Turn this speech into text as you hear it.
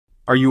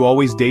Are you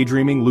always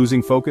daydreaming,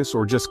 losing focus,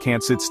 or just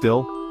can't sit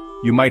still?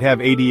 You might have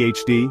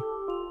ADHD.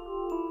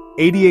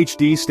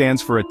 ADHD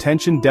stands for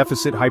Attention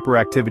Deficit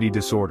Hyperactivity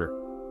Disorder.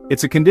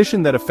 It's a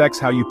condition that affects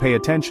how you pay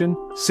attention,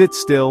 sit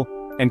still,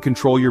 and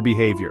control your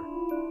behavior.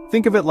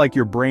 Think of it like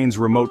your brain's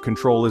remote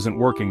control isn't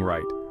working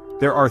right.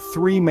 There are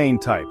three main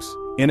types: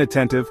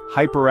 inattentive,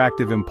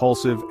 hyperactive,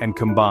 impulsive, and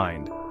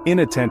combined.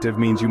 Inattentive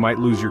means you might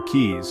lose your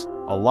keys,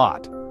 a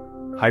lot.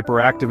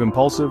 Hyperactive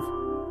impulsive?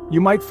 You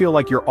might feel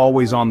like you're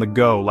always on the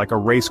go, like a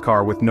race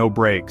car with no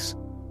brakes.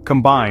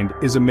 Combined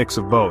is a mix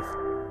of both.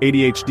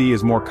 ADHD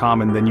is more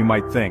common than you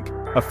might think,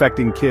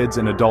 affecting kids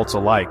and adults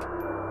alike.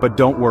 But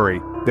don't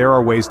worry, there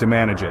are ways to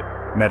manage it.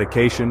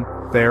 Medication,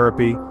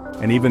 therapy,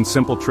 and even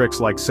simple tricks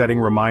like setting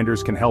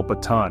reminders can help a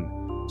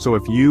ton. So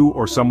if you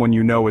or someone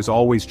you know is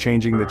always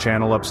changing the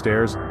channel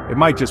upstairs, it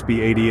might just be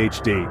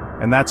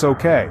ADHD, and that's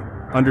okay.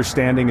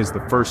 Understanding is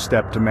the first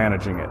step to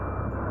managing it.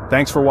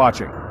 Thanks for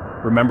watching.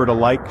 Remember to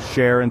like,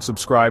 share, and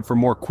subscribe for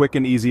more quick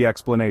and easy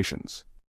explanations.